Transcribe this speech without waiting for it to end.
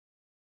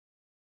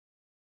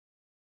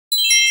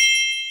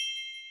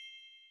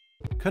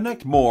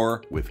Connect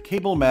more with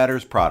Cable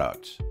Matters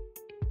products.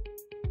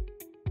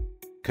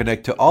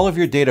 Connect to all of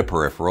your data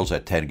peripherals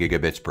at 10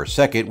 gigabits per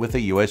second with a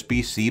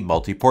USB-C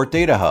Multiport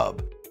Data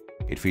Hub.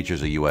 It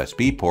features a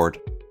USB port,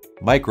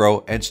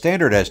 micro and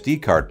standard SD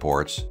card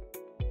ports,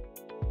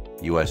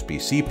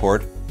 USB-C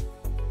port,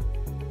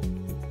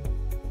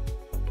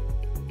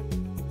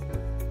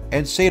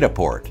 and SATA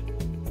port.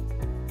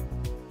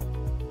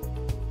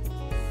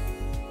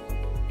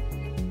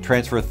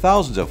 Transfer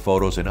thousands of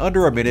photos in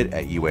under a minute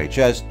at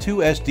UHS 2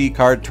 SD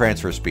card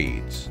transfer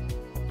speeds.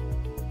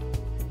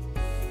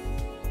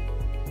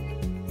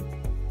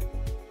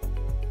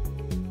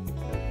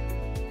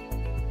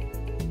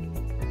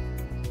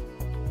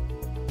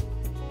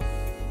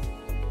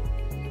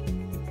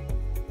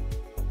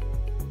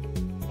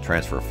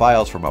 Transfer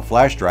files from a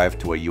flash drive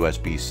to a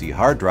USB-C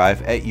hard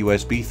drive at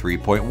USB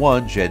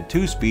 3.1 Gen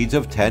 2 speeds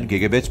of 10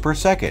 gigabits per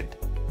second.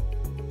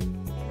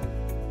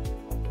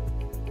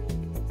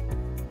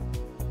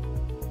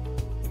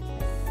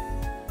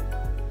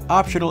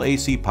 Optional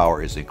AC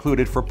power is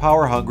included for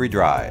power-hungry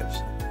drives.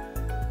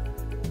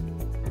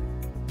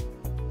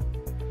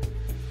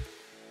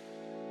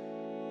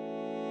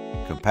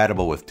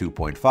 Compatible with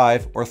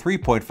 2.5 or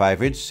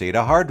 3.5-inch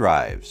SATA hard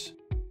drives.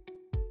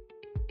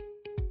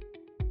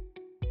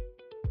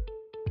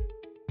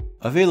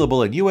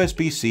 Available in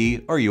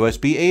USB-C or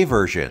USB-A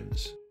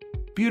versions.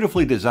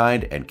 Beautifully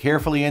designed and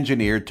carefully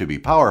engineered to be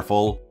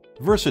powerful,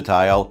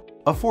 versatile,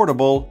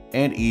 affordable,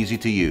 and easy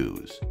to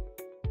use.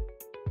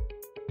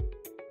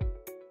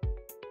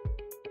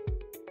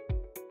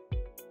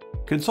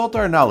 Consult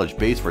our knowledge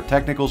base for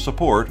technical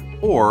support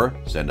or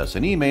send us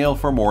an email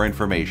for more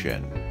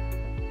information.